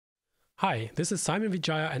Hi, this is Simon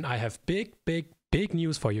Vijaya and I have big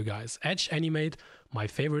news for you guys. Edge Animate, my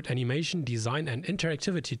favorite animation, design and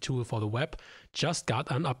interactivity tool for the web, just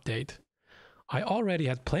got an update. I already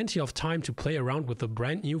had plenty of time to play around with the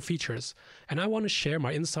brand new features, and I want to share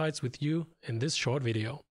my insights with you in this short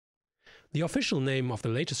video. The official name of the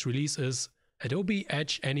latest release is Adobe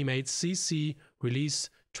Edge Animate CC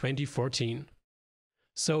Release 2014.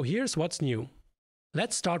 So here's what's new.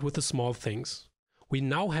 Let's start with the small things. We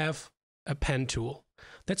now have a pen tool.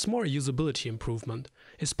 That's more a usability improvement,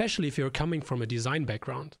 especially if you're coming from a design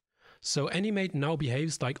background. So Animate now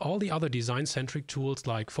behaves like all the other design-centric tools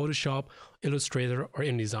like Photoshop, Illustrator or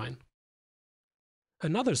InDesign.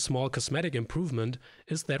 Another small cosmetic improvement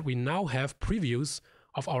is that we now have previews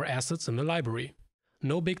of our assets in the library.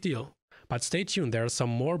 No big deal, but stay tuned, there are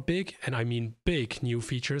some more big, and I mean big, new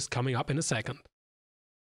features coming up in a second.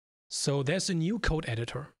 So there's a new code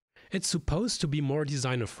editor. It's supposed to be more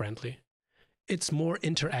designer-friendly. It's more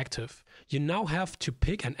interactive. You now have to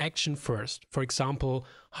pick an action first. For example,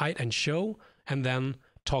 hide and show, and then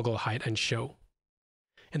toggle hide and show.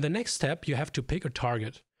 In the next step, you have to pick a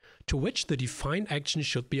target, to which the defined action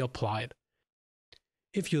should be applied.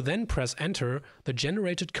 If you then press enter, the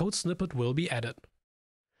generated code snippet will be added.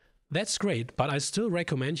 That's great, but I still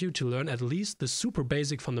recommend you to learn at least the super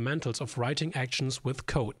basic fundamentals of writing actions with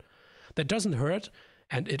code. That doesn't hurt,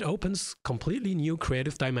 and it opens completely new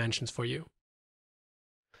creative dimensions for you.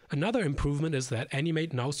 Another improvement is that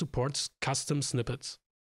Animate now supports custom snippets.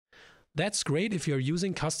 That's great if you're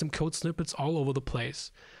using custom code snippets all over the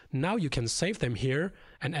place. Now you can save them here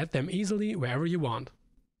and add them easily wherever you want.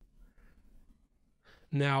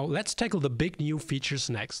 Now let's tackle the big new features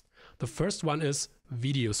next. The first one is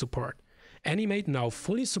video support. Animate now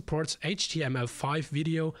fully supports HTML5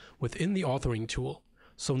 video within the authoring tool.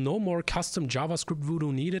 So no more custom JavaScript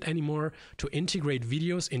voodoo needed anymore to integrate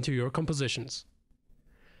videos into your compositions.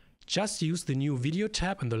 Just use the new Video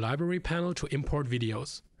tab in the Library panel to import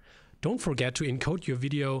videos. Don't forget to encode your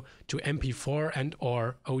video to MP4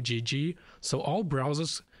 and/or OGG so all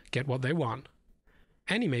browsers get what they want.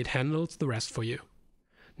 Animate handles the rest for you.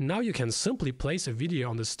 Now you can simply place a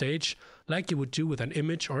video on the stage like you would do with an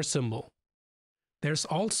image or symbol. There's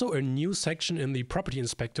also a new section in the Property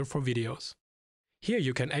Inspector for videos. Here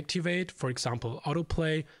you can activate, for example,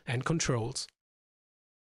 autoplay and controls.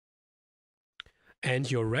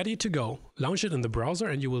 And you're ready to go. Launch it in the browser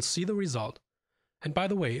and you will see the result. And by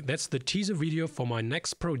the way, that's the teaser video for my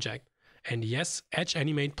next project. And yes, Edge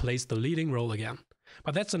Animate plays the leading role again.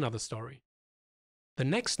 But that's another story. The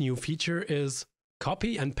next new feature is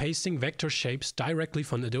copy and pasting vector shapes directly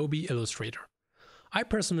from Adobe Illustrator. I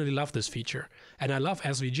personally love this feature, and I love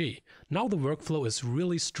SVG. Now the workflow is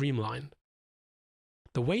really streamlined.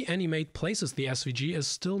 The way Animate places the SVG is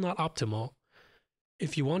still not optimal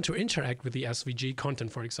if you want to interact with the SVG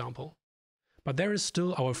content, for example. But there is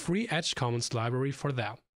still our free Edge Commons library for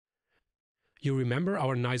that. You remember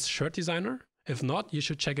our nice shirt designer? If not, you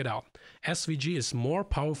should check it out. SVG is more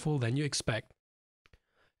powerful than you expect.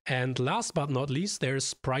 And last but not least,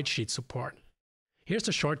 there's Spritesheet support. Here's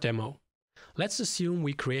a short demo. Let's assume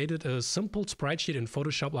we created a simple Spritesheet in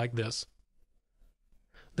Photoshop like this.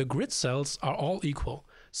 The grid cells are all equal,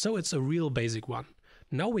 so it's a real basic one.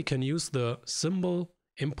 Now we can use the symbol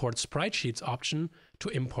import Spritesheets option to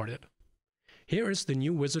import it. Here is the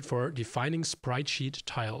new wizard for defining Spritesheet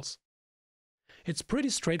tiles. It's pretty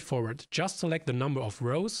straightforward. Just select the number of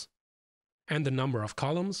rows and the number of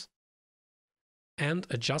columns and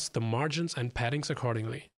adjust the margins and paddings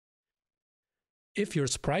accordingly. If your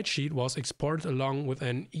Spritesheet was exported along with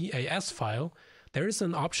an EAS file, there is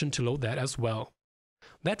an option to load that as well.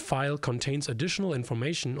 That file contains additional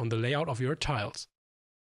information on the layout of your tiles.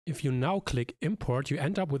 If you now click Import, you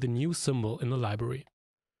end up with a new symbol in the library.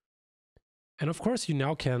 And of course, you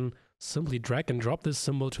now can simply drag and drop this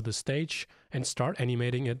symbol to the stage and start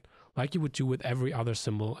animating it like you would do with every other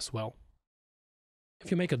symbol as well. If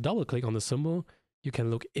you make a double click on the symbol, you can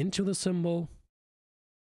look into the symbol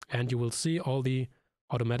and you will see all the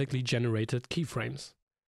automatically generated keyframes.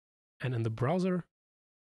 And in the browser,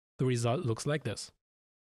 the result looks like this.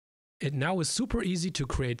 It now is super easy to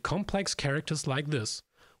create complex characters like this,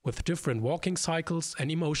 with different walking cycles and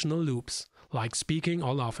emotional loops, like speaking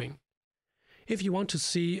or laughing. If you want to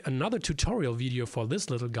see another tutorial video for this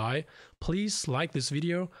little guy, please like this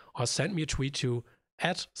video or send me a tweet to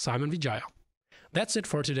 @SimonVijaya. That's it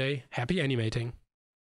for today. Happy animating!